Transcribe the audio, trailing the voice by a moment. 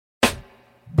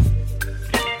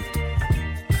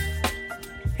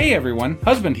Hey everyone,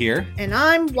 husband here. And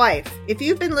I'm wife. If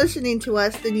you've been listening to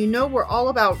us, then you know we're all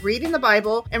about reading the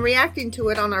Bible and reacting to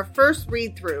it on our first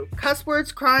read-through. Cuss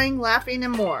words, crying, laughing,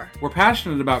 and more. We're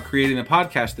passionate about creating a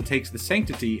podcast that takes the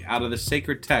sanctity out of the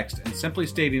sacred text and simply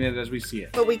stating it as we see it.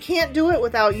 But we can't do it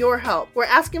without your help. We're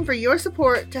asking for your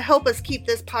support to help us keep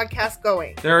this podcast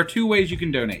going. There are two ways you can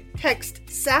donate. Text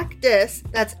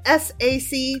SACDIS, that's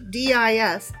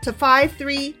SACDIS, to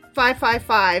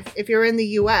 53555 if you're in the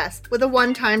U.S. with a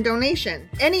one-time donation.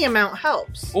 Any amount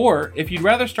helps. Or, if you'd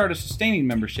rather start a sustaining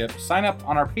membership, sign up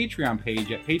on our Patreon page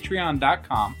at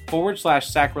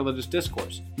patreon.com/sacrilegious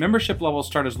discourse. Membership levels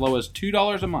start as low as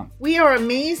 $2 a month. We are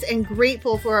amazed and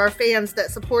grateful for our fans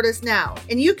that support us now,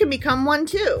 and you can become one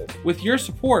too. With your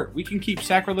support, we can keep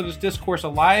Sacrilegious Discourse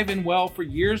alive and well for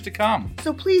years to come.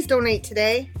 So please donate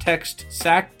today. Text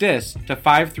SACDIS to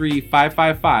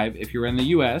 53555 if you're in the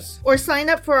U.S. Or sign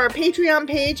up for our Patreon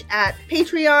page at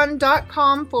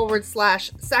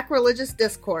patreon.com/sacrilegious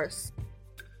discourse.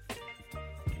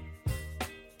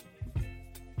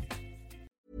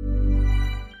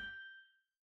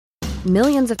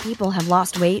 Millions of people have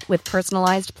lost weight with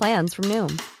personalized plans from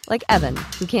Noom. Like Evan,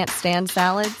 who can't stand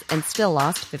salads and still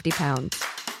lost 50 pounds.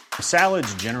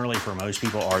 Salads generally for most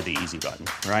people are the easy button,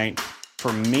 right?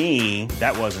 For me,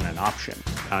 that wasn't an option.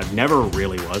 I never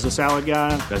really was a salad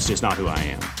guy. That's just not who I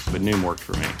am. But Noom worked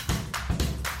for me.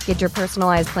 Get your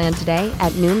personalized plan today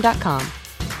at Noom.com.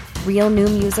 Real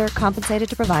Noom user compensated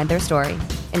to provide their story.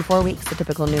 In 4 weeks, the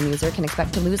typical Noom user can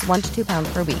expect to lose 1 to 2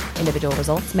 pounds per week. Individual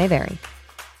results may vary.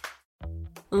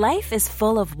 Life is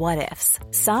full of what-ifs.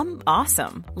 Some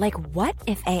awesome, like what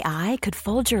if AI could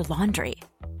fold your laundry?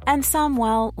 And some,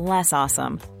 well, less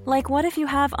awesome, like what if you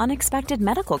have unexpected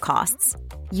medical costs?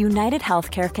 United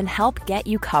Healthcare can help get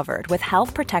you covered with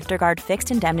Health Protector Guard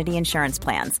fixed indemnity insurance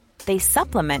plans. They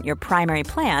supplement your primary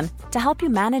plan to help you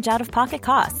manage out-of-pocket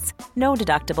costs. No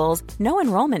deductibles, no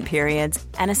enrollment periods,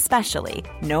 and especially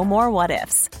no more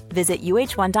what-ifs. Visit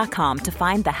uh1.com to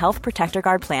find the Health Protector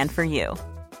Guard plan for you.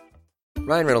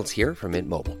 Ryan Reynolds here from Mint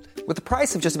Mobile. With the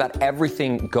price of just about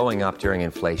everything going up during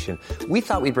inflation, we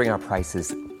thought we'd bring our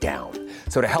prices down.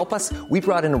 So to help us, we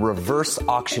brought in a reverse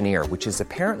auctioneer, which is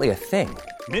apparently a thing.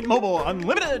 Mint Mobile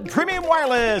Unlimited Premium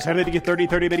Wireless. How to get 30,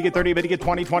 30, bit to get 30, bit to get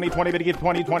 20, 20, 20, bit to get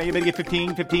 20, 20, bit to get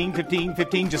 15, 15, 15,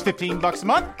 15, just $15 a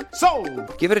month?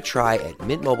 Sold! Give it a try at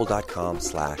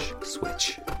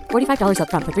mintmobile.com/switch. $45 up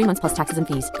front for 3 months plus taxes and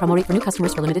fees. Promo rate for new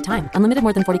customers for limited time. Unlimited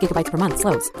more than 40 gigabytes per month.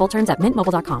 Slows full terms at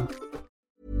mintmobile.com.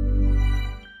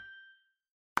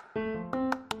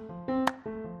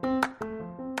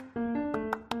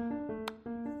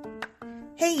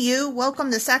 Hey you,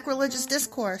 welcome to Sacrilegious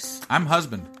Discourse. I'm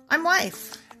husband. I'm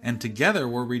wife. And together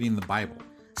we're reading the Bible.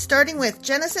 Starting with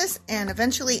Genesis and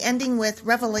eventually ending with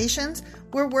Revelations,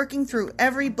 we're working through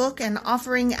every book and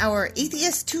offering our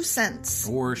atheist 2 cents.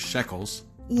 Or shekels.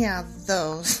 Yeah,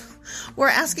 those. We're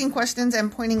asking questions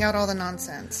and pointing out all the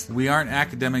nonsense. We aren't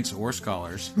academics or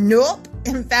scholars. Nope.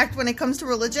 In fact, when it comes to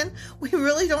religion, we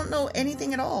really don't know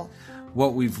anything at all.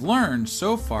 What we've learned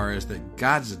so far is that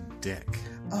God's a dick.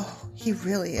 Oh, he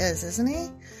really is, isn't he?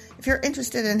 If you're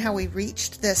interested in how we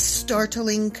reached this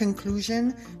startling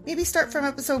conclusion, maybe start from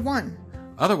episode 1.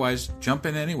 Otherwise, jump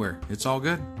in anywhere. It's all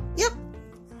good. Yep.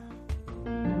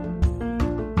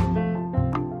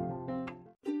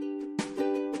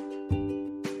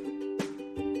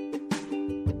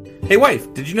 Hey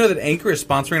wife, did you know that Anchor is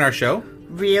sponsoring our show?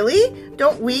 Really?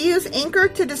 Don't we use Anchor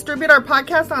to distribute our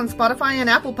podcast on Spotify and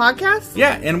Apple Podcasts?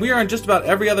 Yeah, and we are on just about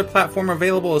every other platform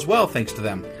available as well, thanks to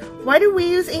them. Why do we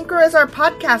use Anchor as our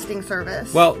podcasting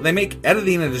service? Well, they make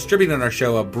editing and distributing our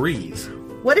show a breeze.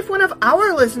 What if one of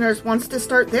our listeners wants to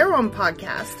start their own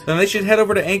podcast? Then they should head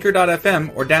over to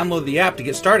anchor.fm or download the app to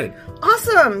get started.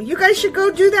 Awesome! You guys should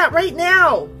go do that right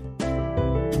now!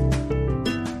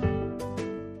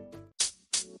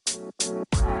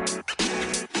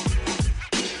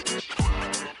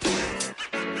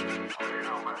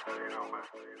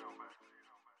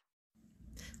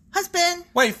 Husband!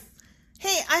 Wife!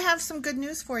 Hey, I have some good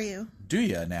news for you. Do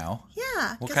ya now?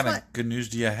 Yeah. What kind of good news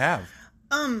do you have?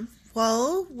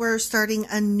 Well, we're starting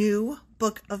a new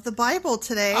book of the Bible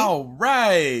today. All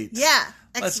right. Yeah.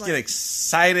 Excellent. Let's get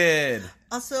excited.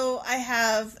 Also, I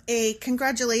have a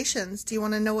congratulations. Do you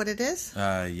want to know what it is?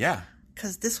 Yeah.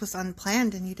 Because this was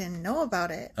unplanned and you didn't know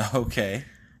about it. Okay.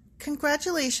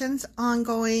 Congratulations on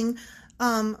going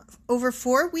over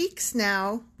 4 weeks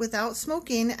now without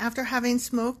smoking after having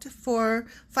smoked for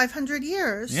 500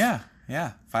 years. Yeah.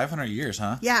 500 years,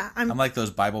 huh? Yeah. I'm like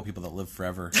those Bible people that live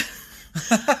forever.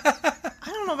 I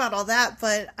don't know about all that,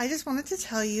 but I just wanted to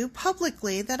tell you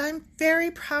publicly that I'm very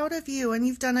proud of you and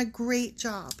you've done a great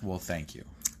job. Well, thank you.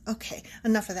 Okay,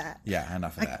 enough of that. Yeah,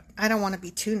 enough of that. I don't want to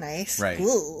be too nice. Right.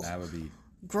 Ooh. That would be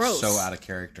gross. So out of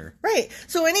character. Right.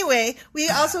 So anyway, we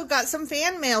also got some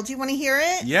fan mail. Do you want to hear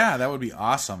it? Yeah, that would be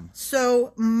awesome.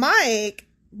 So Mike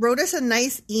wrote us a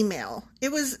nice email.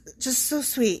 It was just so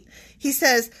sweet. He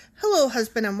says, "Hello,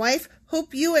 husband and wife.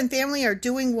 Hope you and family are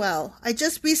doing well. I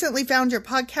just recently found your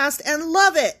podcast and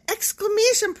love it!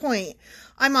 Exclamation point!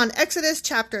 I'm on Exodus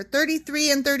chapter 33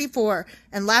 and 34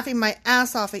 and laughing my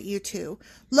ass off at you two.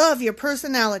 Love your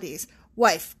personalities.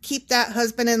 Wife, keep that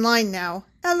husband in line now.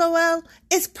 LOL.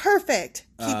 It's perfect.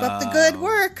 Keep up the good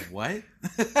work." What?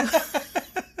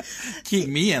 Keep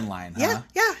me in line, huh?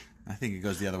 Yeah. I think it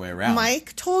goes the other way around.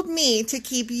 Mike told me to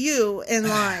keep you in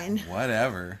line.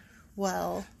 Whatever.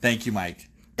 Well. Thank you, Mike.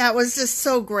 That was just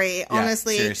so great,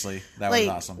 honestly. Seriously, that was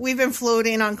awesome. We've been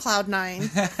floating on cloud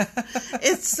nine.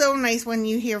 It's so nice when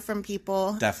you hear from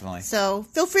people. Definitely. So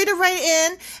feel free to write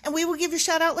in, and we will give you a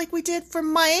shout out like we did for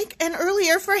Mike and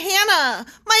earlier for Hannah.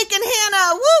 Mike and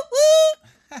Hannah, woo woo!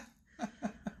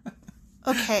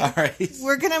 Okay. All right.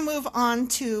 We're going to move on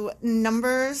to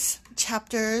Numbers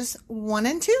chapters 1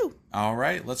 and 2. All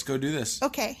right, let's go do this.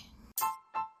 Okay.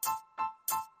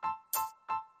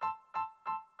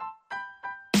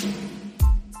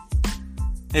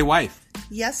 Hey, wife.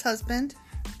 Yes, husband.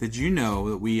 Did you know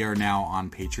that we are now on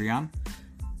Patreon?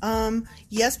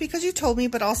 Yes, because you told me,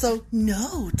 but also,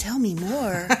 no, tell me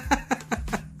more.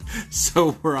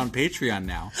 So we're on Patreon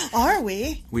now. Are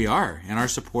we? We are, and our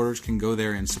supporters can go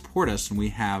there and support us, and we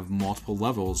have multiple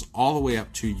levels all the way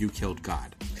up to You Killed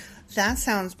God. That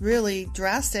sounds really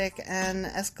drastic and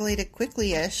escalated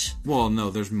quickly-ish. Well,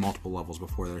 no, there's multiple levels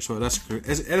before there, so it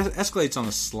escalates on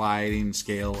a sliding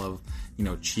scale of,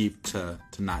 cheap to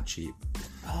not cheap.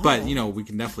 Oh. But, we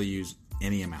can definitely use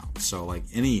any amount, so,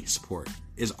 any support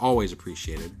is always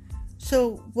appreciated.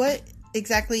 So, what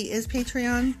exactly is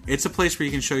Patreon? It's a place where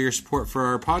you can show your support for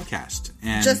our podcast.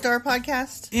 And just our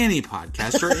podcast? Any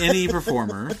podcast or any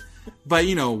performer. But,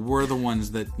 we're the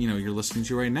ones that, you're listening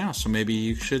to right now. So maybe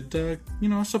you should,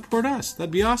 support us.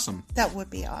 That'd be awesome. That would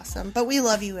be awesome. But we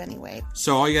love you anyway.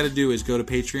 So all you got to do is go to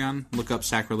Patreon, look up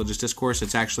Sacrilegious Discourse.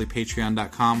 It's actually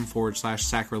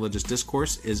patreon.com/Sacrilegious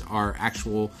Discourse is our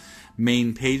actual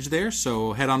main page there.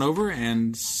 So head on over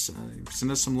and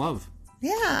send us some love.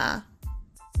 Yeah.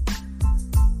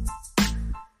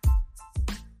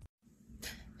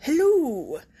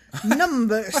 Hello.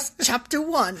 Numbers chapter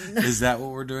 1. Is that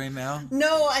what we're doing now?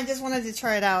 No, I just wanted to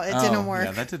try it out. It didn't work.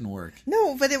 Yeah, that didn't work.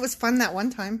 No, but it was fun that one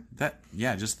time.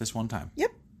 Just this one time.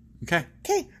 Yep. Okay.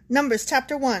 Numbers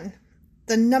chapter 1.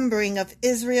 The numbering of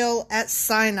Israel at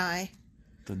Sinai.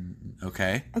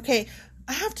 Okay. Okay.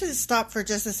 I have to stop for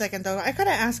just a second though. I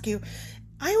gotta ask you.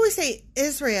 I always say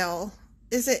Israel.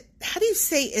 How do you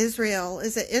say Israel?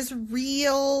 Is it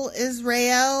Israel?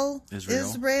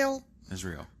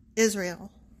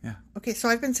 Yeah. Okay, so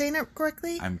I've been saying it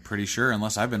correctly? I'm pretty sure,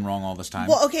 unless I've been wrong all this time.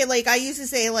 Well, okay, I used to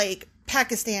say,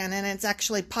 Pakistan, and it's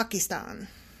actually Pakistan.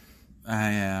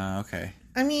 Yeah, okay.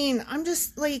 I mean, I'm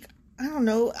just, I don't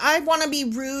know. I want to be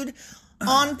rude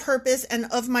on purpose and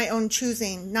of my own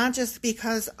choosing, not just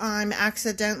because I'm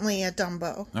accidentally a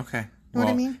Dumbo. Okay. Know what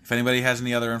I mean? If anybody has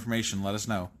any other information, let us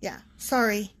know. Yeah,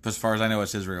 sorry. But as far as I know,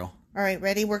 it's Israel. All right,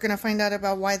 ready? We're going to find out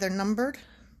about why they're numbered?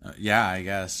 Yeah, I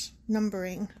guess.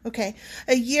 Numbering. Okay.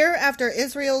 A year after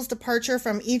Israel's departure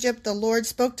from Egypt, the Lord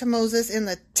spoke to Moses in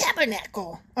the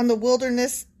tabernacle in the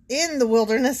wilderness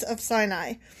of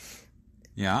Sinai.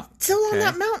 Yeah. Still on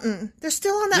that mountain. They're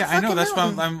still on that fucking mountain. Yeah, I know. That's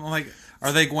why I'm like,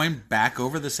 are they going back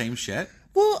over the same shit?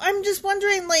 Well, I'm just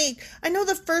wondering, I know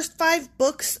the first 5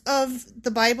 books of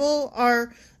the Bible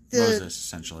are Moses,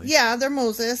 essentially. Yeah, they're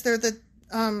Moses. They're the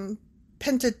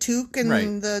Pentateuch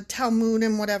and the Talmud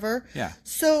and whatever. Yeah.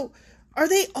 So, are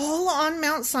they all on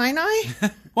Mount Sinai?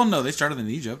 Well, no, they started in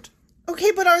Egypt.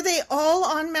 Okay, but are they all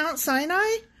on Mount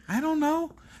Sinai? I don't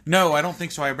know. No, I don't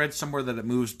think so. I read somewhere that it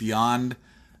moves beyond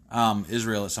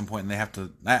Israel at some point, and they have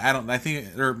to. I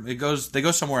think they go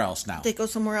somewhere else now. They go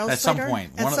somewhere else at some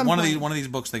point. One of these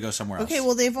books, they go somewhere else. Okay,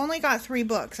 well, they've only got 3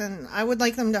 books, and I would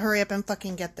like them to hurry up and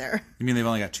fucking get there. You mean they've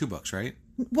only got 2 books, right?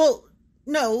 Well,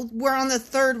 no, we're on the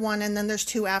 3rd one, and then there's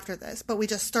 2 after this, but we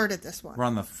just started this one. We're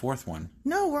on the 4th one.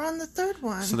 No, we're on the 3rd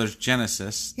one. So there's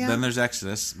Genesis, then there's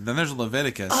Exodus, then there's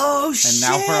Leviticus. Oh, shit! And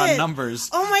now we're on Numbers.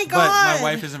 Oh, my God! But my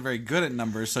wife isn't very good at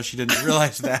numbers, so she didn't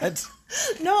realize that.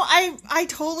 No, I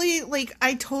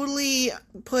totally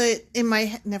put in my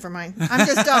head. Never mind. I'm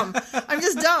just dumb.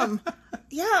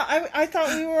 Yeah, I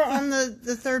thought we were on the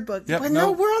 3rd book. Yep, but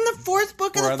no, we're on the 4th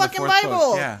book of the fucking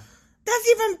Bible. Yeah. That's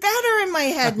even better in my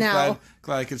head now.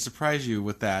 Glad I could surprise you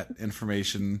with that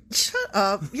information. Shut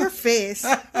up. Your face.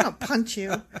 I'm going to punch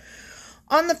you.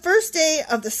 On the first day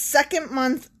of the second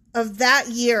month of that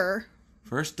year.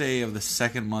 First day of the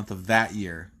second month of that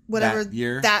year. Whatever. That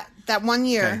year? That 1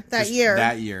 year. Okay, That just year.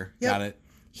 That year. Yep. Got it.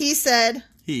 He said.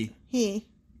 He.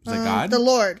 Was that God? The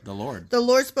Lord. The Lord. The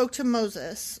Lord spoke to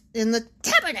Moses in the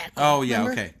tabernacle. Oh, yeah,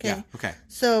 remember? okay. Yeah, okay.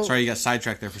 So, sorry you got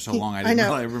sidetracked there for so long. I didn't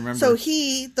really remember. So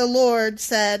the Lord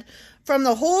said, from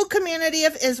the whole community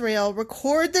of Israel,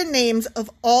 record the names of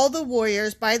all the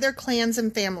warriors by their clans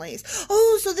and families.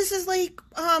 Oh, so this is like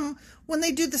when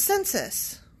they do the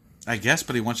census. I guess,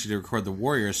 but he wants you to record the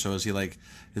warriors, so is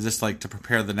this like to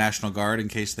prepare the National Guard in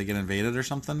case they get invaded or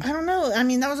something? I don't know. I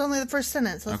mean, that was only the first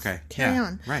sentence. Let's carry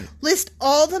on. Right. List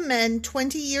all the men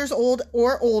 20 years old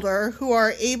or older who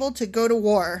are able to go to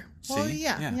war. Well,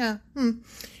 yeah.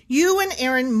 You and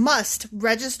Aaron must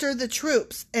register the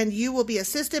troops, and you will be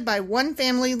assisted by one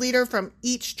family leader from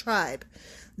each tribe.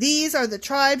 These are the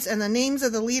tribes and the names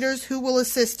of the leaders who will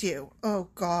assist you. Oh,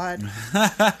 God.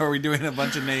 Are we doing a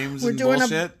bunch of names and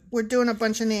bullshit? We're doing a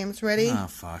bunch of names. Ready? Oh,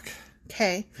 fuck.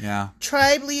 Okay. Yeah.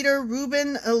 Tribe leader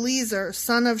Reuben Eliezer,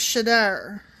 son of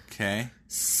Shedar. Okay.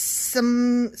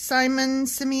 Simon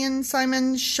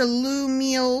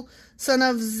Shalumiel, son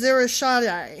of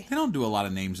Zereshadai. They don't do a lot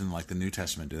of names in like the New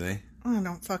Testament, do they? I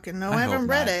don't fucking know. I haven't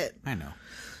read it. I know.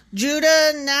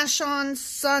 Judah Nashon,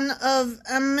 son of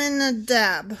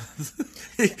Aminadab.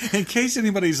 In case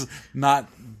anybody's not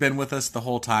been with us the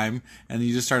whole time and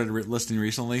you just started listening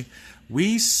recently,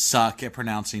 we suck at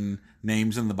pronouncing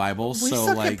names in the Bible. We so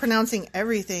suck like at pronouncing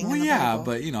everything. Well, in the yeah, Bible.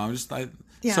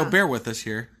 but so bear with us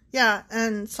here. Yeah,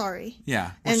 and sorry.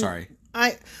 Yeah, we're sorry.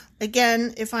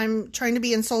 Again, if I'm trying to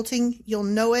be insulting, you'll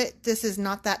know it. This is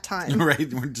not that time.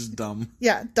 Right, we're just dumb.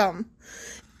 Yeah, dumb.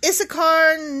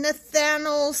 Issachar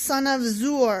Nathanael, son of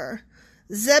Zur.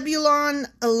 Zebulon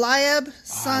Eliab,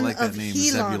 son I like of that name,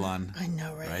 Helon. Zebulon. I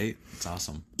know, right? Right? It's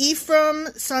awesome. Ephraim,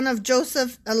 son of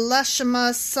Joseph.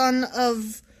 Elishama, son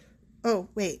of... Oh,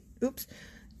 wait. Oops.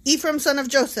 Ephraim, son of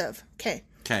Joseph. Okay.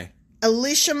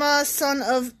 Elishama, son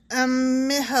of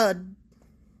Ammihud.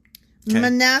 Okay.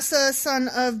 Manasseh, son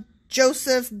of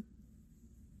Joseph.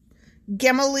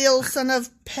 Gamaliel, son of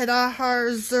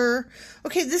Pedahar.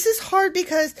 Okay, this is hard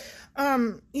because,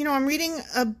 I'm reading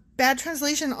a bad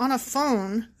translation on a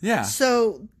phone. Yeah.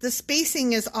 So the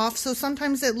spacing is off. So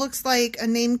sometimes it looks like a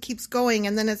name keeps going,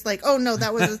 and then it's like, oh no,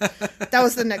 that was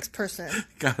the next person.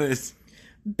 Got it.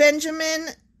 Benjamin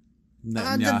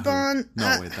Abaddon.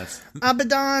 No, wait, that's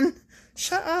Abaddon.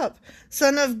 Shut up.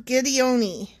 Son of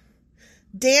Gideoni.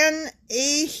 Dan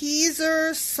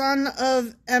Ahiezer, son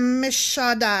of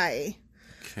Ammishaddai.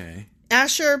 Okay.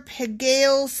 Asher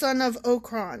Pagael, son of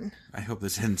Okron. I hope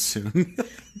this ends soon.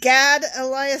 Gad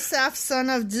Eliasaph, son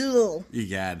of Dul.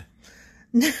 Egad.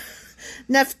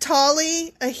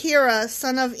 Naphtali Ahira,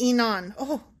 son of Enon.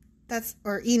 Oh,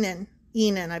 Enan.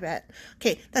 Enan, I bet.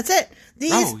 Okay, that's it.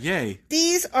 Yay.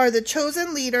 These are the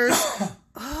chosen leaders.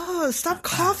 Oh, stop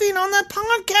coughing on that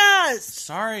podcast.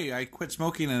 Sorry, I quit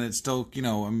smoking and it's still,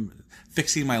 I'm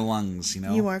fixing my lungs,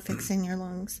 You are fixing your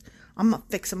lungs. I'm going to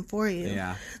fix them for you.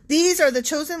 Yeah. These are the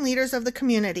chosen leaders of the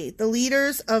community, the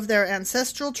leaders of their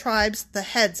ancestral tribes, the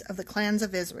heads of the clans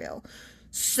of Israel.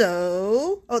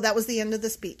 So, that was the end of the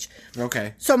speech.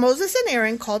 Okay. So Moses and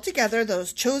Aaron called together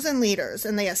those chosen leaders,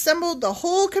 and they assembled the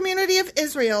whole community of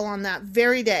Israel on that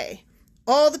very day.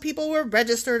 All the people were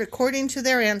registered according to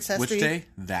their ancestry. Which day?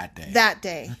 That day. That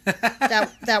day.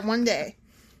 that one day.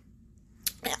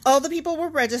 All the people were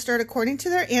registered according to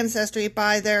their ancestry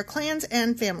by their clans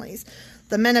and families.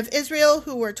 The men of Israel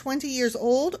who were 20 years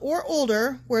old or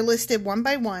older were listed one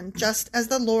by one, just as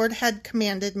the Lord had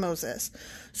commanded Moses.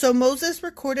 So Moses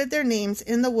recorded their names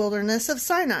in the wilderness of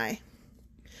Sinai.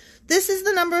 This is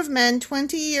the number of men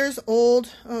 20 years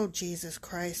old, oh Jesus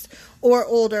Christ, or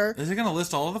older. Is it going to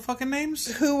list all of the fucking names?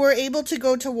 Who were able to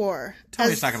go to war. Tell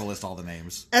me it's not going to list all the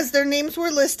names. As their names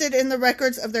were listed in the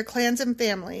records of their clans and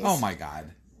families. Oh my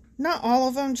God. Not all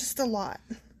of them, just a lot.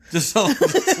 Just all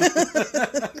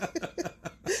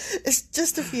It's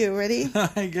just a few. Ready?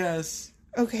 I guess.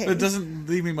 Okay. But it doesn't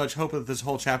leave me much hope that this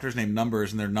whole chapter is named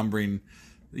Numbers and they're numbering,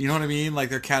 you know what I mean? Like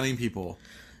they're counting people.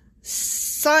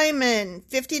 Simon,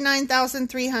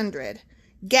 59,300.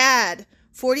 Gad,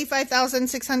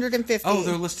 45,650. Oh,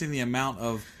 they're listing the amount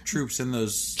of troops in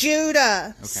those.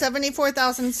 Judah,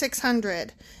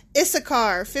 74,600.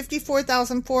 Issachar,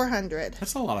 54,400.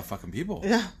 That's a lot of fucking people.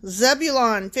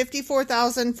 Zebulon,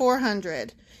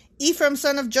 54,400. Ephraim,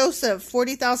 son of Joseph,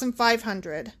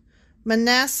 40,500.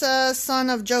 Manasseh, son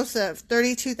of Joseph,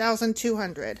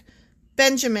 32,200.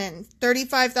 Benjamin,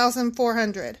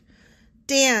 35,400.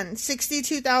 Dan,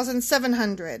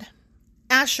 62,700.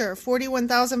 Asher,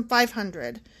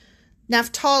 41,500.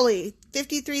 Naphtali,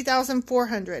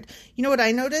 53,400. You know what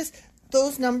I noticed?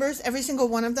 Those numbers, every single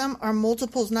one of them are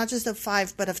multiples, not just of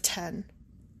 5, but of 10.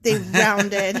 They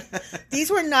rounded. These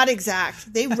were not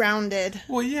exact. They rounded.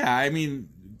 Well, yeah, I mean,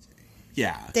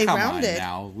 yeah. They come rounded.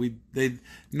 On now.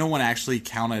 No one actually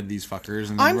counted these fuckers.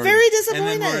 And I'm very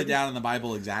disappointed. And then wrote it down in the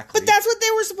Bible exactly. But that's what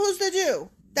they were supposed to do.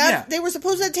 They were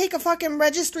supposed to take a fucking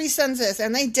registry census,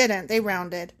 and they didn't. They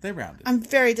rounded. I'm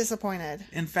very disappointed.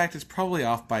 In fact, it's probably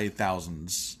off by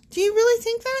thousands. Do you really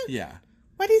think that? Yeah.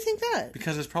 Why do you think that?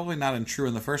 Because it's probably not true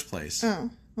in the first place. Oh,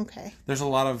 okay. There's a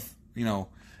lot of,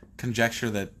 conjecture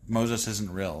that Moses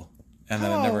isn't real and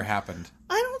that it never happened.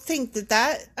 I don't think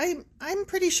that I'm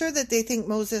pretty sure that they think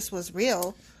Moses was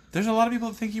real. There's a lot of people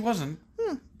that think he wasn't.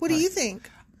 What do you think?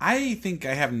 I think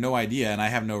I have no idea, and I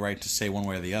have no right to say one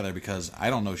way or the other because I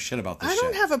don't know shit about this shit. I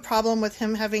don't have a problem with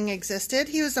him having existed.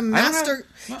 He was a master.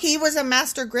 He was a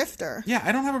master grifter. Yeah,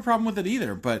 I don't have a problem with it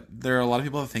either. But there are a lot of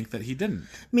people that think that he didn't.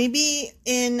 Maybe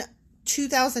in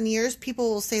 2,000 years, people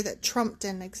will say that Trump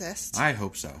didn't exist. I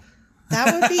hope so.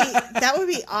 That would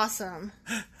be awesome.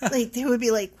 Like they would be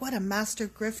like, "What a master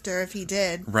grifter if he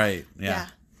did." Right. Yeah.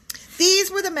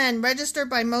 These were the men registered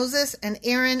by Moses and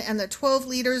Aaron and the 12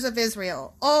 leaders of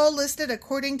Israel, all listed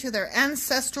according to their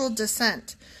ancestral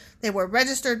descent. They were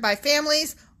registered by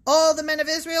families, all the men of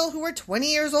Israel who were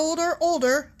 20 years old or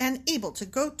older and able to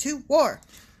go to war.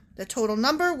 The total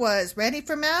number was, ready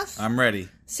for math? I'm ready.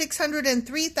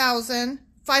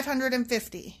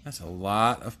 603,550. That's a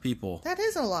lot of people. That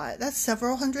is a lot. That's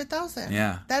several 100,000.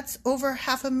 Yeah. That's over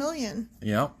 500,000.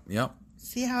 Yep.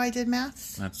 See how I did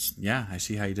maths? I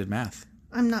see how you did math.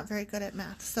 I'm not very good at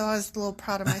math, so I was a little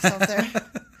proud of myself there.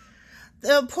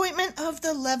 The appointment of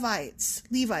the Levites.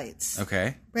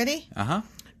 Okay. Ready? Uh-huh.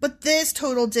 But this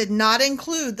total did not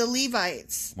include the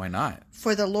Levites. Why not?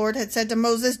 For the Lord had said to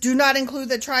Moses, "Do not include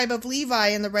the tribe of Levi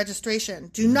in the registration.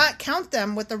 Do not count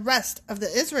them with the rest of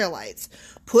the Israelites.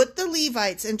 Put the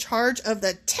Levites in charge of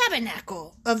the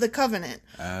tabernacle of the covenant,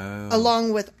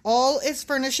 along with all its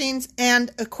furnishings and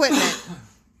equipment.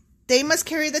 They must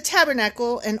carry the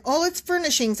tabernacle and all its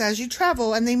furnishings as you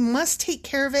travel, and they must take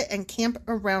care of it and camp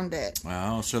around it."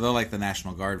 Oh, so they're like the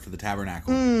National Guard for the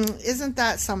tabernacle. Isn't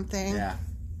that something? Yeah.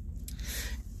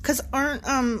 Because aren't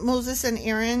Moses and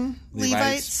Aaron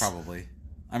Levites? Probably.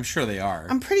 I'm sure they are.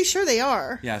 I'm pretty sure they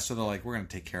are. Yeah, so they're like, we're going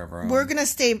to take care of our own. We're going to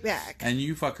stay back. And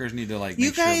you fuckers need to make sure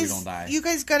we don't die. You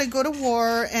guys got to go to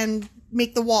war and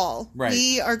make the wall. Right.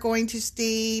 We are going to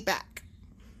stay back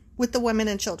with the women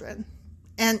and children.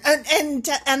 And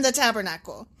the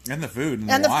tabernacle. And the food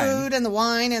and the wine. Food and the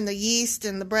wine and the yeast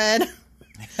and the bread.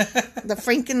 The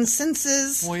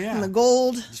frankincenses. Well, yeah. And the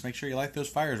gold. Just make sure you light those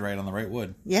fires right on the right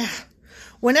wood. Yeah.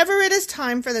 Whenever it is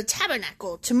time for the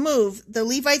tabernacle to move, the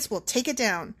Levites will take it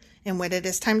down. And when it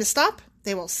is time to stop,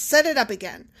 they will set it up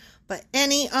again. But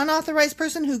any unauthorized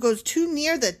person who goes too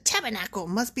near the tabernacle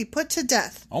must be put to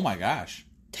death. Oh my gosh.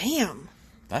 Damn.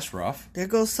 That's rough. There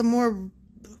goes some more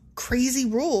crazy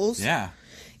rules. Yeah.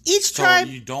 Each tribe...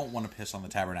 So you don't want to piss on the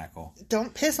tabernacle.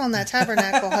 Don't piss on that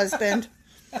tabernacle, husband.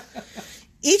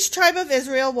 Each tribe of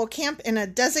Israel will camp in a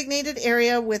designated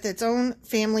area with its own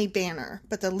family banner,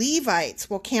 but the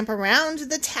Levites will camp around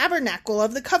the tabernacle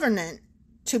of the covenant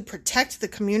to protect the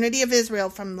community of Israel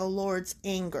from the Lord's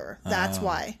anger. That's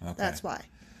why. Okay. That's why.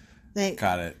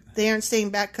 Got it. They aren't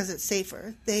staying back because it's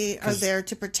safer. They are there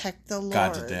to protect the Lord.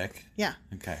 God's a dick. Yeah.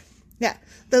 Okay. Yeah.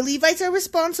 The Levites are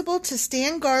responsible to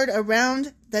stand guard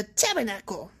around the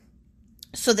tabernacle.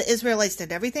 So the Israelites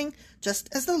did everything just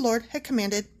as the Lord had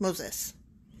commanded Moses.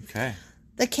 Okay.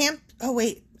 The camp... Oh,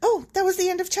 wait. Oh, that was the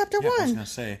end of chapter 1. I was going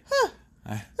to say. Huh.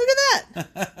 Look at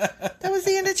that. That was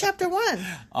the end of chapter 1.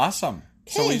 Awesome.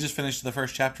 Okay. So we just finished the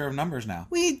first chapter of Numbers now.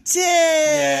 We did.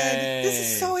 Yay. This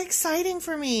is so exciting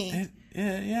for me.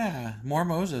 Yeah. More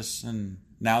Moses. And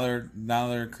now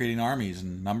they're creating armies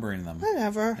and numbering them.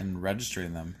 Whatever. And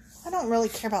registering them. I don't really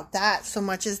care about that so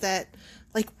much as that,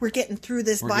 like, we're getting through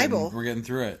this Bible. We're getting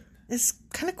through it. It's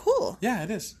kind of cool. Yeah,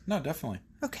 it is. No, definitely.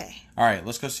 Okay. All right,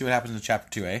 let's go see what happens in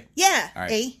chapter 2, eh? Yeah. All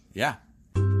right. Eh? Yeah.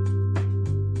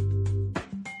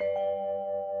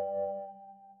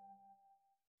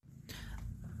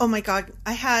 Oh my God,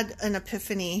 I had an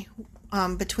epiphany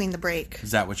between the break.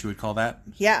 Is that what you would call that?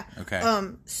 Yeah. Okay.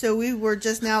 So we were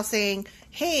just now saying,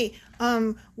 hey,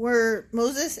 were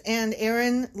Moses and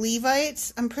Aaron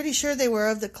Levites? I'm pretty sure they were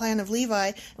of the clan of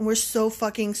Levi, and we're so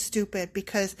fucking stupid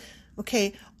because,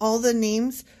 okay, all the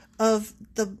names of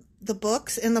the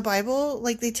books in the Bible,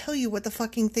 like, they tell you what the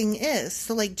fucking thing is.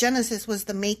 So, like, Genesis was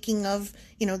the making of,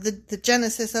 the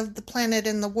genesis of the planet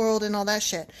and the world and all that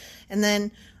shit. And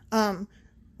then,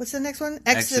 What's the next one?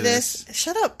 Exodus.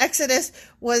 Shut up. Exodus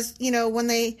was, when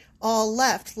they all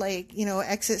left,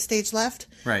 exit stage left.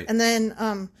 Right. And then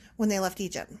when they left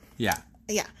Egypt. Yeah.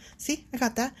 Yeah. See, I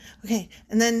got that. Okay.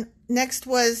 And then next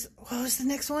was, what was the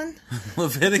next one?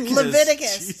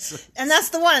 Leviticus. Jesus. And that's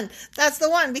the one. That's the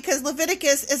one, because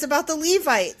Leviticus is about the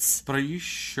Levites. But are you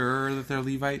sure that they're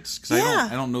Levites? Because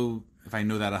I don't know if I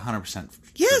know that 100%.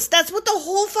 Yes, that's what the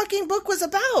whole fucking book was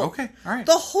about. Okay, all right.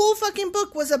 The whole fucking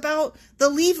book was about the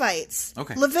Levites.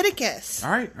 Okay. Leviticus.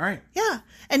 All right. Yeah.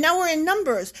 And now we're in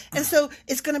Numbers. And so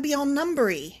it's going to be all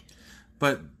numbery.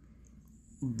 But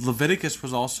Leviticus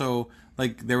was also,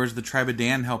 like, there was the tribe of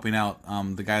Dan helping out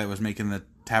the guy that was making the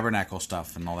tabernacle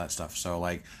stuff and all that stuff. So,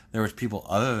 like, there was people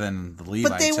other than the Levites.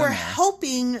 But they were in there.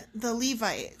 helping the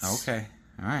Levites. Okay.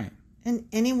 All right. And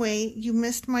anyway, you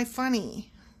missed my funny.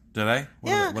 Did I?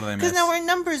 What did I miss? Because now we're in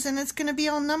Numbers and it's going to be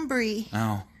all numbery.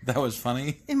 Oh, that was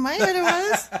funny. In my head it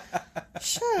was.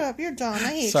 Shut up, you're dumb. I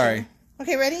hate you. Sorry.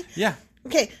 Okay, ready? Yeah.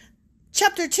 Okay,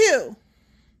 chapter 2.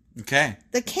 Okay.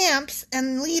 The camps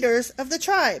and leaders of the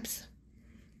tribes.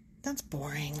 That's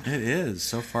boring. It is,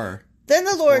 so far. Then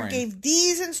the Lord boring. gave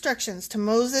these instructions to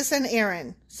Moses and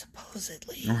Aaron,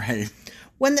 supposedly. Right.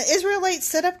 When the Israelites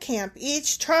set up camp,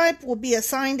 each tribe will be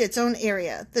assigned its own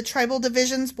area. The tribal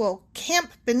divisions will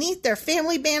camp beneath their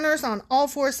family banners on all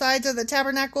four sides of the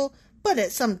tabernacle, but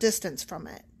at some distance from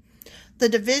it. The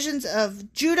divisions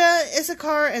of Judah,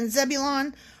 Issachar, and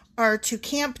Zebulun are to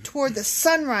camp toward the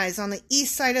sunrise on the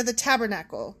east side of the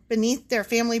tabernacle, beneath their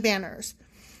family banners.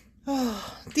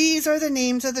 Oh, these are the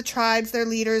names of the tribes, their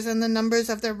leaders, and the numbers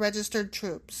of their registered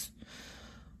troops.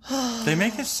 They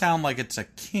make it sound like it's a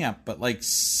camp, but like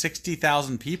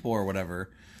 60,000 people or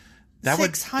whatever.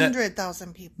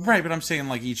 600,000 people. Right, but I'm saying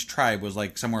like each tribe was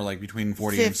like somewhere like between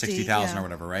 40 and 60,000 or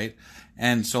whatever, right?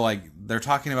 And so like they're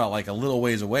talking about like a little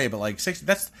ways away, but like 60,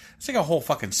 that's like a whole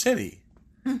fucking city.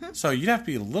 Mm-hmm. So you'd have to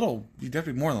be more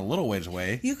than a little ways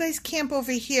away. You guys camp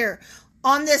over here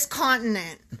on this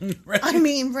continent. Right? I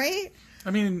mean, right?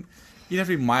 I mean, you'd have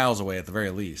to be miles away at the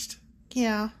very least.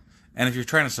 Yeah. And if you're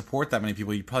trying to support that many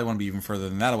people, you probably want to be even further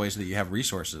than that away so that you have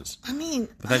resources. I mean,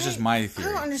 but that's just my theory.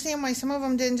 I don't understand why some of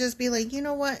them didn't just be like, you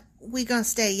know what? We gonna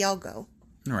stay. Y'all go.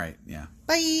 Right. Yeah.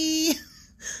 Bye.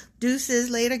 Deuces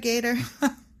later, Gator.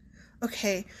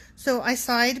 Okay. So I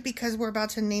sighed because we're about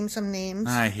to name some names.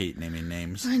 I hate naming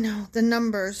names. I know. The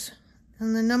numbers.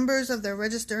 And the numbers of the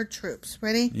registered troops.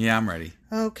 Ready? Yeah, I'm ready.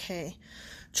 Okay.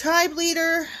 Tribe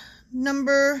leader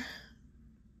number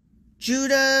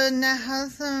Judah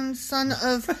Nahathan, son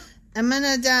of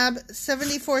Amminadab,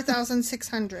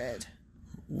 74,600.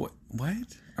 What?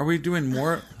 Are we doing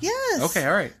more? Yes. Okay,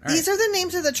 all right. These are the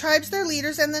names of the tribes, their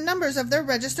leaders, and the numbers of their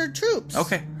registered troops.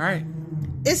 Okay, all right.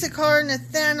 Issachar,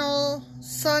 Nathanael,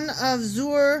 son of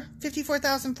Zur,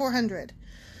 54,400.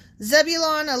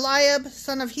 Zebulon, Eliab,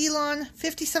 son of Helon,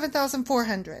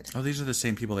 57,400. Oh, these are the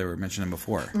same people they were mentioning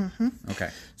before. Mm-hmm.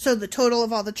 Okay. So the total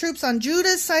of all the troops on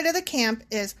Judah's side of the camp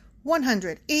is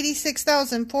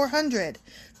 186,400.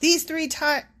 These three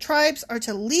tribes are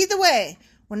to lead the way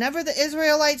whenever the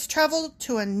Israelites travel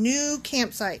to a new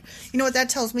campsite. You know what that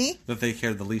tells me? That they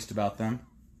care the least about them?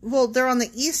 Well, they're on the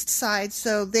east side,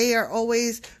 so they are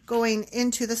always going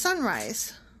into the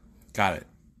sunrise. Got it.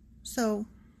 So,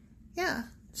 yeah.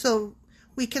 So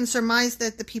we can surmise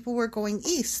that the people were going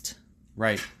east.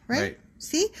 Right.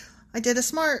 See? I did a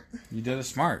smart. You did a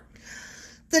smart.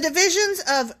 The divisions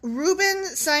of Reuben,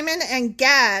 Simon, and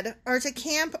Gad are to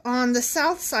camp on the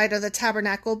south side of the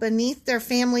tabernacle beneath their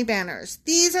family banners.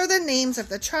 These are the names of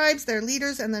the tribes, their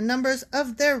leaders, and the numbers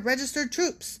of their registered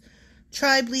troops.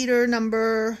 Tribe leader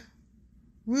number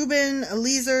Reuben,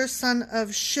 Eliezer, son of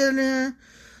Shilur,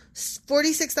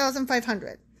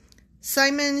 46,500.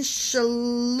 Simon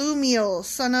Shalumiel,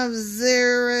 son of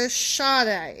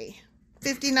Zereshadai,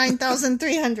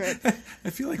 59,300. I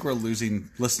feel like we're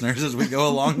losing listeners as we go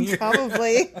along here.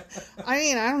 Probably. I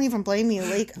mean, I don't even blame you.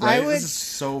 Like, right? I would. This is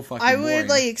so fucking I boring. would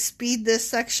like speed this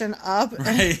section up. And,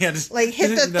 right? Yeah, just like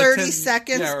hit the 30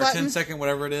 seconds or button. 10-second,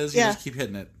 whatever it is. You just keep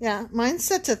hitting it. Yeah, mine's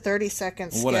set to 30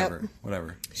 seconds. Skip.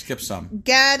 Whatever. Skip some.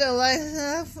 Gad,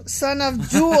 Eliasaph, son of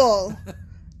Jewel.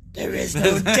 There is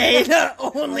no data,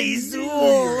 only Zool. You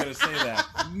were going to say that.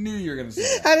 I knew you were going to say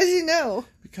that. How did you know?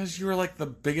 Because you were like the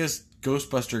biggest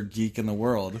Ghostbuster geek in the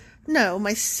world. No,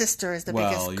 my sister is the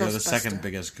biggest Ghostbuster. Well, you're the second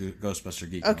biggest Ghostbuster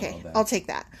geek in the world. Okay, I'll take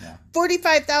that. Yeah.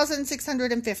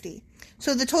 45,650.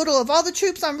 So the total of all the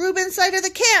troops on Reuben's side of the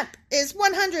camp is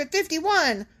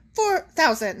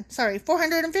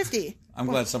 450. I'm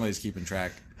glad somebody's keeping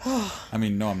track. I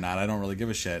mean, no, I'm not. I don't really give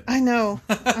a shit. I know.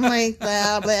 I'm like,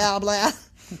 blah, blah, blah.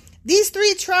 These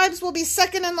 3 tribes will be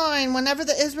second in line whenever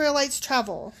the Israelites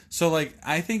travel. So, like,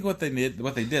 I think what they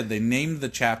did, they named the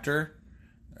chapter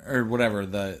or whatever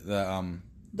the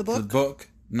book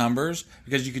numbers,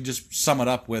 because you could just sum it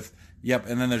up with yep,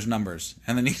 and then there's numbers,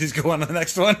 and then you just go on to the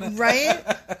next one. Right.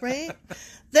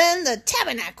 Then the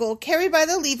tabernacle carried by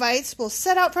the Levites will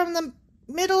set out from the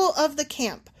middle of the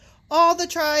camp. All the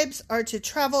tribes are to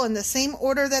travel in the same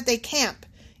order that they camp,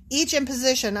 each in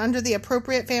position under the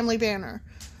appropriate family banner.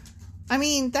 I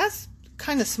mean, that's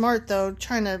kind of smart, though,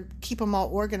 trying to keep them all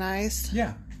organized.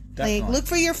 Yeah, definitely. Like, look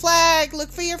for your flag, look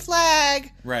for your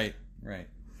flag. Right.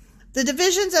 The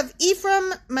divisions of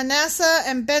Ephraim, Manasseh,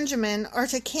 and Benjamin are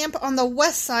to camp on the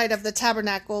west side of the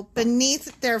tabernacle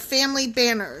beneath their family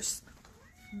banners.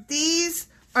 These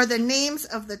are the names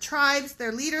of the tribes,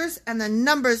 their leaders, and the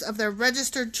numbers of their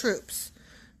registered troops.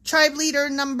 Tribe leader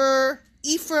number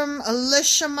Ephraim,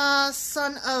 Elishama,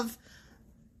 son of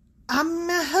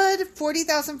Ammihud,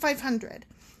 40,500.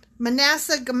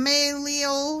 Manasseh,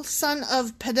 Gamaliel, son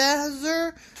of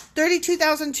Pedahzur,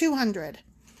 32,200.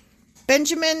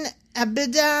 Benjamin,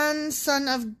 Abidan, son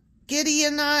of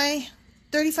Gideoni,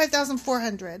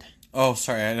 35,400. Oh,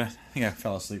 sorry. I think I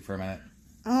fell asleep for a minute.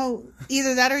 Oh,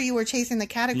 either that or you were chasing the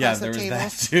cat across the table. Yeah,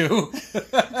 there was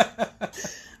that too.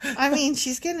 I mean,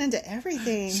 she's getting into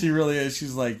everything. She really is.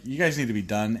 She's like, you guys need to be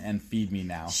done and feed me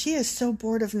now. She is so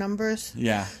bored of numbers.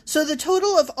 Yeah. So the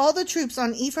total of all the troops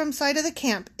on Ephraim's side of the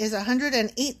camp is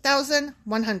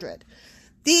 108,100.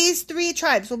 These 3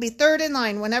 tribes will be third in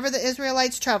line whenever the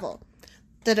Israelites travel.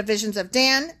 The divisions of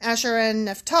Dan, Asher, and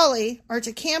Naphtali are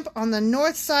to camp on the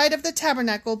north side of the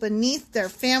tabernacle beneath their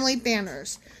family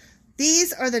banners.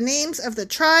 These are the names of the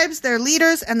tribes, their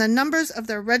leaders, and the numbers of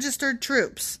their registered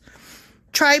troops.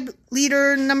 Tribe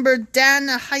leader number Dan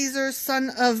Ahizer,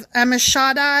 son of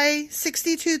Ammishaddai,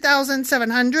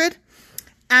 62,700.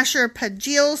 Asher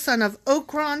Pagiel, son of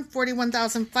Okron,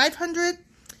 41,500.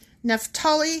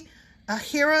 Naphtali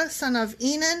Ahira, son of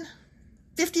Enan,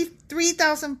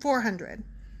 53,400.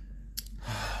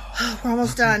 We're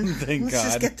almost done. Thank Let's God.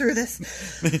 just get through this.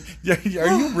 Are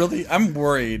you really? I'm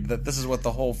worried that this is what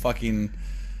the whole fucking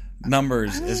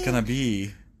numbers is going to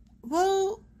be.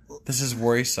 Well, this is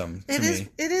worrisome to me.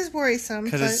 It is worrisome.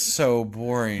 Because it's so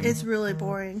boring. It's really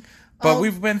boring. But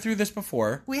we've been through this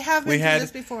before. We have been through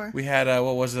this before. We had,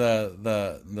 what was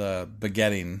the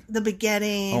begetting? The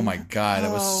begetting. Oh my God, it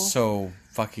was so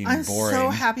fucking I'm boring. so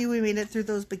happy we made it through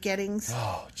those begettings.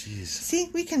 Oh, jeez. See,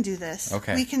 we can do this.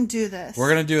 Okay. We can do this. We're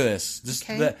going to do this. Just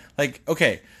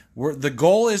Okay. the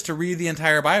goal is to read the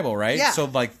entire Bible, right? Yeah. So,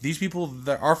 like, these people,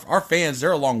 our fans,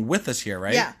 they're along with us here,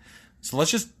 right? Yeah. So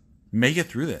let's just make it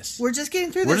through this. We're just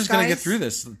getting through We're this, just going to guys. get through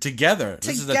this together.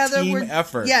 This is a team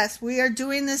effort. Yes, we are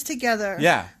doing this together.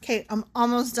 Yeah. Okay, I'm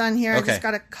almost done here. Okay. I just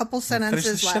got a couple Finish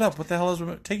sentences this left. shit up. What the hell is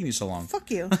taking you so long? Fuck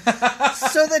you.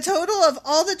 So the total of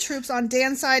all the troops on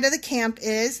Dan's side of the camp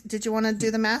is, did you want to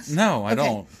do the math? No, I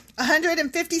don't.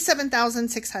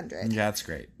 157,600. Yeah, that's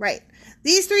great. Right.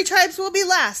 These 3 tribes will be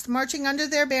last, marching under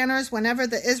their banners whenever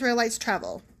the Israelites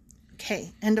travel.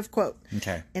 Okay, end of quote.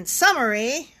 Okay. In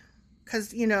summary,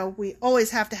 because, we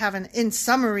always have to have an in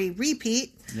summary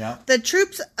repeat. Yeah. The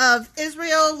troops of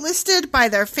Israel listed by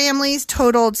their families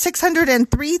totaled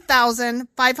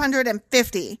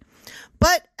 603,550.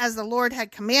 But as the Lord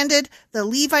had commanded, the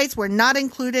Levites were not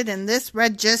included in this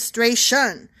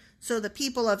registration. So the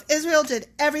people of Israel did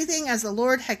everything as the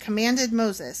Lord had commanded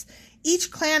Moses.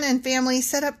 Each clan and family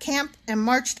set up camp and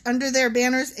marched under their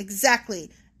banners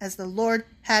exactly as the Lord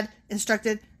had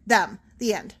instructed them.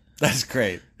 The end. That's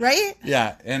great. Right?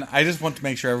 Yeah, and I just want to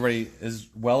make sure everybody is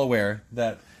well aware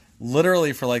that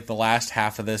literally for like the last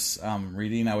half of this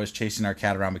reading, I was chasing our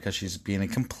cat around because she's being a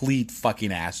complete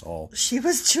fucking asshole. She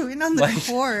was chewing on the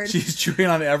cord. She's chewing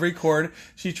on every cord.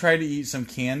 She tried to eat some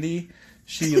candy.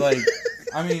 She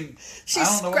I don't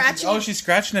know. She's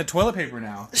scratching at toilet paper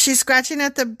now. She's scratching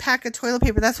at the pack of toilet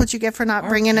paper. That's what you get for not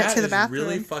bringing it to the bathroom.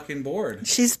 Really fucking bored.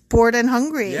 She's bored and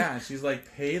hungry. Yeah, she's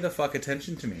like, pay the fuck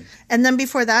attention to me. And then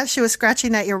before that, she was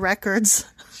scratching at your records.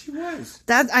 She was.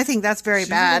 I think that's very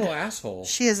bad. She's a little asshole.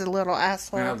 She is a little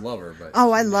asshole. I love her, but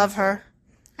I love her.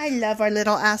 I love our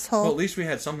little asshole. Well, at least we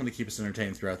had someone to keep us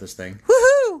entertained throughout this thing.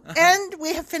 Woohoo! And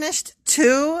we have finished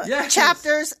 2 Yes!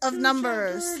 chapters of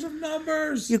numbers. Chapters of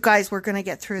numbers. You guys, we're going to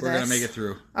get through this. We're going to make it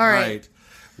through. All right.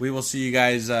 We will see you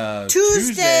guys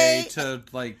Tuesday to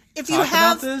if talk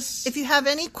about this. If you have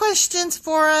any questions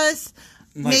for us,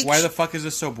 why the fuck is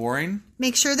this so boring?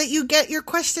 Make sure that you get your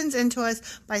questions into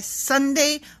us by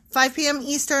Sunday, 5 p.m.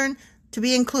 Eastern, to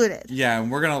be included. Yeah,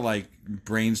 and we're going to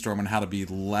brainstorm on how to be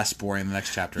less boring in the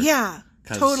next chapter. Yeah,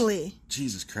 totally.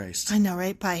 Jesus Christ. I know,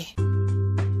 right? Bye.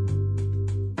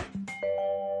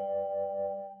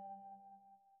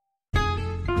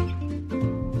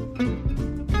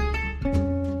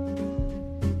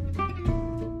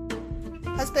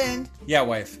 Husband. Yeah,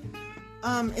 wife.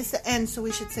 It's the end, so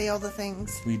we should say all the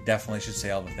things. We definitely should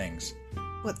say all the things.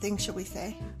 What things should we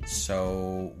say?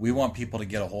 So we want people to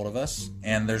get a hold of us,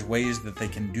 and there's ways that they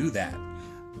can do that.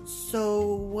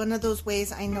 So one of those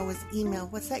ways I know is email.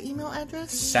 What's that email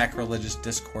address?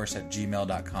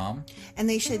 sacrilegiousdiscourse@gmail.com. And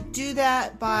they should do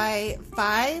that by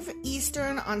 5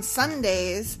 Eastern on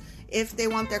Sundays if they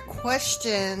want their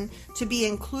question to be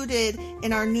included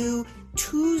in our new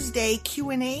Tuesday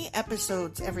Q&A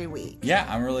episodes every week. Yeah,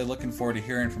 I'm really looking forward to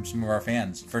hearing from some of our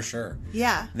fans, for sure.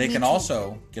 Yeah. They can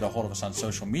also get a hold of us on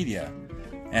social media.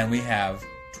 And we have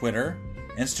Twitter,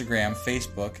 Instagram,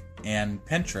 Facebook, and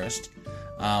Pinterest.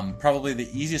 Probably the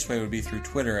easiest way would be through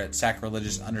Twitter at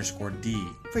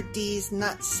sacrilegious_D. For D's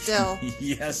nuts still.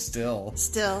 Yes, still.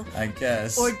 Still. I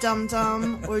guess. Or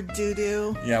dum-dum or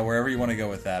doo-doo. Yeah, wherever you want to go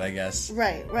with that, I guess.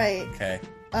 Right. Okay.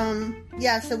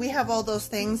 Yeah, so we have all those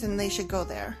things and they should go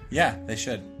there. Yeah, they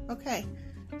should. Okay.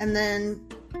 And then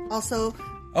also,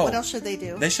 what else should they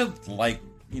do? They should,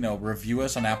 review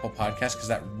us on Apple Podcasts, because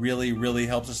that really, really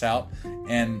helps us out.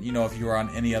 And, if you are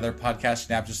on any other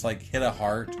podcasting app, just hit a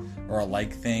heart or a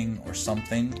like thing or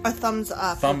something. A thumbs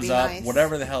up. Thumbs up. Nice.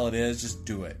 Whatever the hell it is, just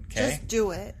do it. Okay? Just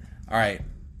do it. All right.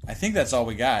 I think that's all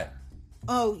we got.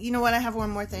 Oh, you know what? I have one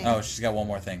more thing. Oh, she's got one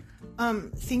more thing.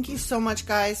 Thank you so much,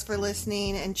 guys, for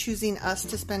listening and choosing us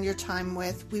to spend your time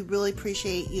with. We really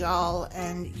appreciate you all,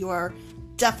 and you are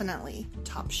definitely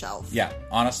top shelf. Yeah,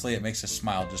 honestly, it makes us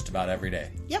smile just about every day.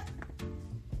 Yep.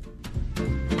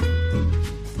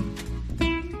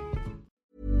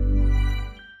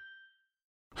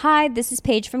 Hi, this is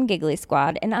Paige from Giggly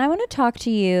Squad, and I want to talk to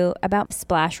you about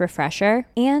Splash Refresher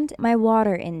and my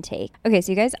water intake. Okay,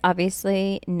 so you guys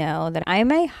obviously know that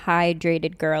I'm a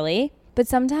hydrated girly, but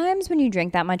sometimes when you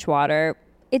drink that much water,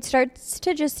 it starts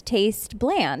to just taste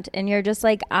bland, and you're just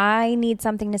like, I need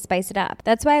something to spice it up.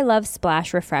 That's why I love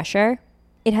Splash Refresher.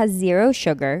 It has 0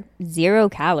 sugar, 0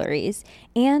 calories,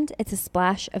 and it's a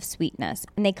splash of sweetness.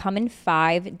 And they come in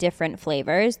 5 different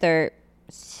flavors. They're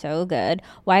so good.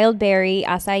 Wild berry,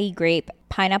 acai grape,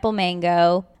 pineapple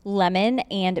mango, lemon,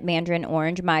 and mandarin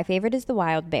orange. My favorite is the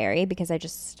wild berry because I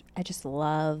just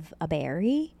love a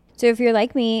berry. So if you're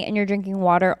like me and you're drinking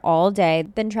water all day,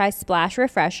 then try Splash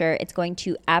Refresher. It's going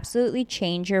to absolutely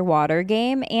change your water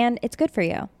game, and it's good for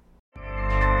you.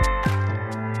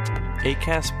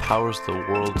 Acast powers the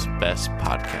world's best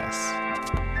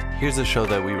podcasts. Here's a show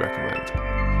that we recommend.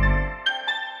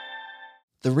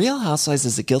 The Real Housewives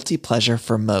is a guilty pleasure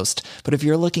for most, but if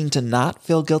you're looking to not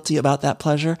feel guilty about that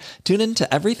pleasure, tune in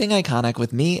to Everything Iconic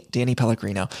with me, Danny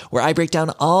Pellegrino, where I break down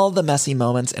all the messy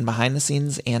moments and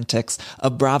behind-the-scenes antics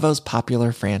of Bravo's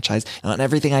popular franchise. And on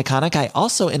Everything Iconic, I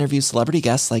also interview celebrity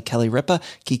guests like Kelly Ripa,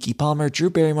 Keke Palmer,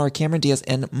 Drew Barrymore, Cameron Diaz,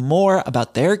 and more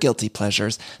about their guilty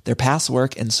pleasures, their past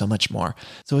work, and so much more.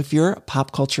 So if you're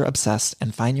pop culture obsessed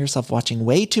and find yourself watching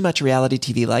way too much reality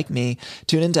TV like me,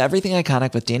 tune in to Everything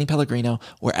Iconic with Danny Pellegrino,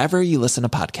 wherever you listen to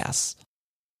podcasts.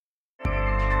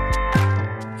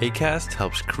 Acast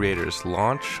helps creators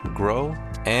launch, grow,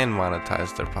 and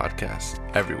monetize their podcasts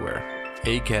everywhere.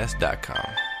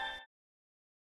 Acast.com.